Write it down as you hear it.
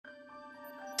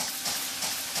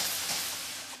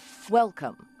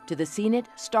Welcome to the CNET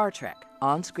Star Trek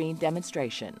on-screen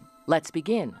demonstration. Let's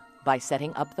begin by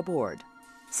setting up the board.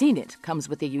 CNET comes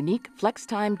with a unique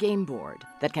FlexTime game board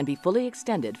that can be fully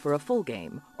extended for a full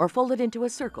game or folded into a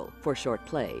circle for short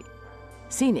play.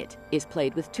 CNET is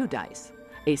played with 2 dice,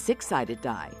 a 6-sided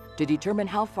die to determine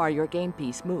how far your game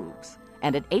piece moves,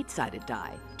 and an 8-sided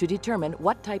die to determine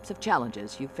what types of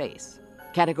challenges you face.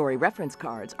 Category reference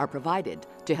cards are provided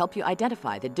to help you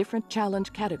identify the different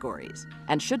challenge categories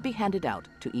and should be handed out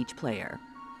to each player.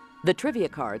 The trivia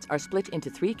cards are split into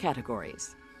 3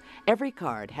 categories. Every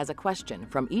card has a question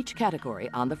from each category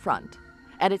on the front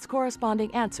and its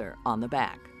corresponding answer on the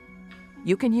back.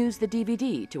 You can use the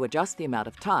DVD to adjust the amount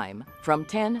of time from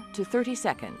 10 to 30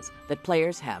 seconds that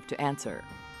players have to answer.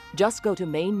 Just go to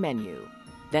Main Menu,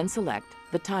 then select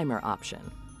the Timer option.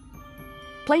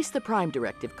 Place the Prime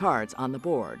Directive cards on the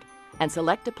board and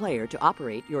select a player to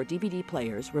operate your DVD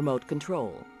player's remote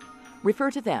control. Refer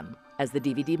to them as the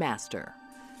DVD Master.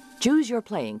 Choose your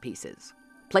playing pieces.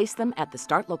 Place them at the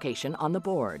start location on the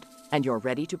board, and you're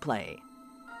ready to play.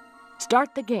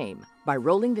 Start the game by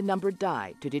rolling the numbered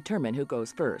die to determine who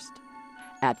goes first.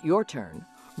 At your turn,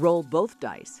 roll both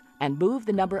dice and move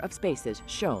the number of spaces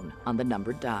shown on the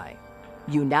numbered die.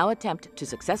 You now attempt to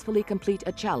successfully complete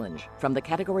a challenge from the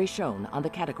category shown on the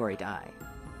category die.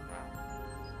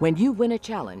 When you win a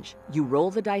challenge, you roll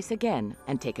the dice again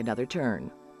and take another turn.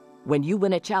 When you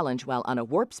win a challenge while on a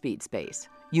warp speed space,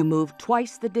 you move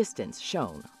twice the distance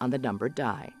shown on the numbered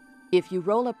die. If you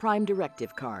roll a Prime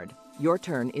Directive card, your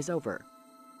turn is over.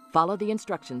 Follow the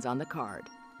instructions on the card,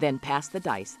 then pass the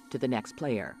dice to the next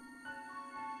player.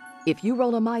 If you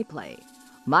roll a My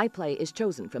Play is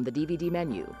chosen from the DVD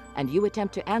menu, and you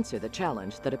attempt to answer the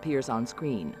challenge that appears on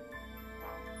screen.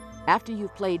 After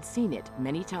you've played CNET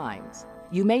many times,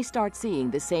 you may start seeing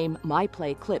the same My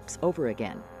Play clips over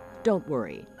again. Don't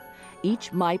worry.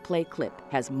 Each My Play clip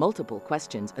has multiple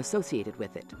questions associated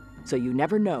with it, so you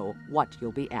never know what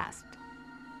you'll be asked.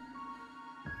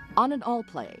 On an All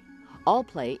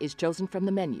Play is chosen from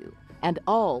the menu, and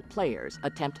all players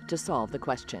attempt to solve the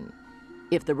question.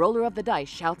 If the roller of the dice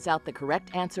shouts out the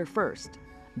correct answer first,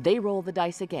 they roll the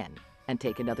dice again and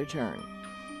take another turn.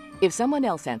 If someone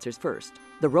else answers first,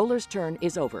 the roller's turn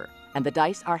is over and the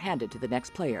dice are handed to the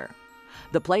next player.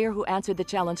 The player who answered the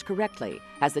challenge correctly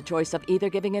has the choice of either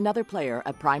giving another player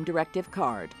a Prime Directive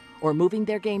card or moving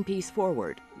their game piece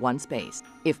forward 1 space.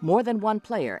 If more than one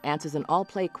player answers an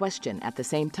all-play question at the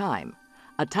same time,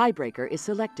 a tiebreaker is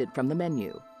selected from the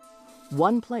menu.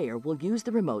 One player will use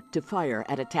the remote to fire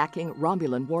at attacking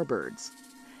Romulan warbirds.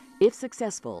 If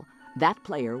successful, that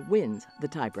player wins the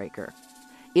tiebreaker.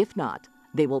 If not,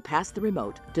 they will pass the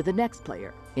remote to the next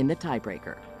player in the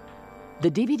tiebreaker.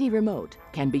 The DVD remote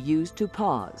can be used to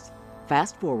pause,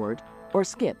 fast forward, or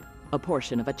skip a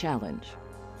portion of a challenge.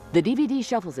 The DVD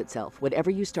shuffles itself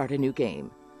whenever you start a new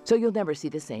game, so you'll never see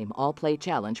the same all-play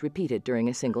challenge repeated during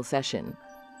a single session.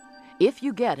 If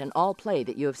you get an all-play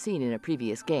that you have seen in a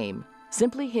previous game,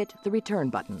 simply hit the return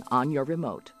button on your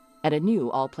remote, and a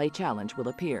new all-play challenge will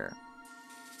appear.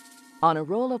 On a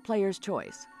roll of player's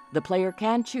choice, the player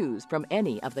can choose from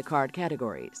any of the card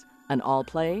categories, an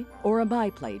all-play or a My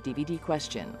Play DVD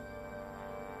question.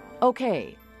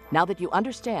 Okay, now that you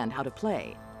understand how to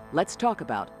play, let's talk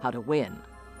about how to win.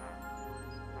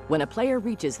 When a player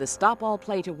reaches the Stop All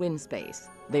Play to Win space,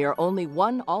 they are only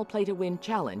one All Play to Win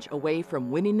challenge away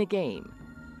from winning the game.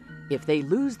 If they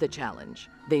lose the challenge,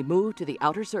 they move to the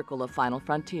outer circle of Final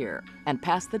Frontier and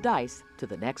pass the dice to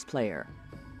the next player.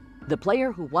 The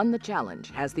player who won the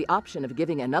challenge has the option of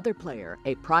giving another player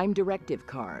a Prime Directive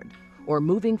card or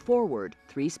moving forward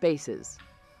 3 spaces.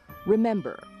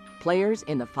 Remember, players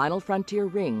in the Final Frontier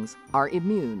rings are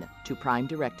immune to Prime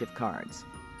Directive cards.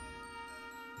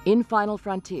 In Final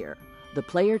Frontier, the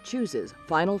player chooses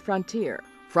Final Frontier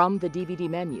from the DVD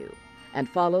menu and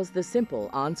follows the simple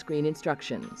on-screen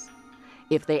instructions.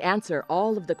 If they answer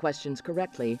all of the questions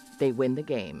correctly, they win the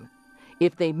game.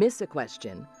 If they miss a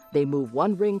question, they move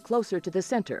 1 ring closer to the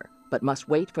center, but must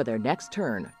wait for their next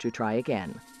turn to try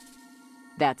again.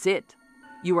 That's it.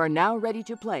 You are now ready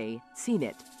to play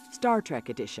CNET Star Trek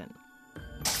Edition.